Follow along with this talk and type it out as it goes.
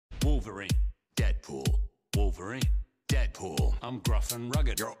Wolverine. Deadpool. Wolverine. Deadpool. I'm gruff and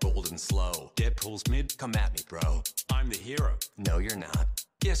rugged. You're old and slow. Deadpool's mid. Come at me, bro. I'm the hero. No, you're not.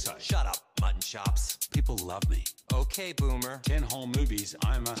 Yes, I. Shut up, mutton chops. People love me. Okay, boomer. 10 whole movies,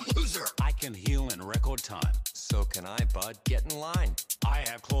 I'm a Loser. I can heal in record time. So can I, bud. Get in line. I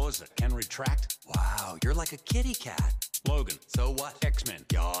have claws that can retract. Wow, you're like a kitty cat. Logan. So what? X-Men.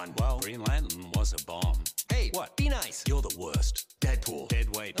 Yawn. Well, Green Lantern was a bomb. Hey, What? Be nice. You're the worst. Deadpool.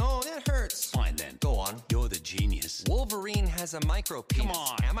 Dead weight. Oh, that hurts. Fine then. Go on. You're the genius. Wolverine has a micro penis. Come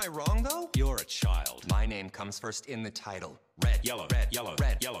on. Am I wrong, though? You're a child. My name comes first in the title. Red. Yellow. Red. Yellow.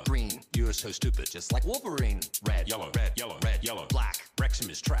 Red. Yellow. Green. You're so stupid. Just like Wolverine. Red. Yellow. Red. Yellow. Red. Yellow. Black. Wrexham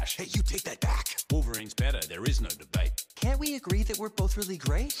is trash. Hey, you take that back. Wolverine's better. There is no debate. Can't we agree that we're both really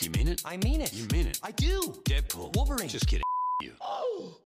great? You mean it? I mean it. You mean it? I do. Deadpool. Wolverine. Just kidding. You.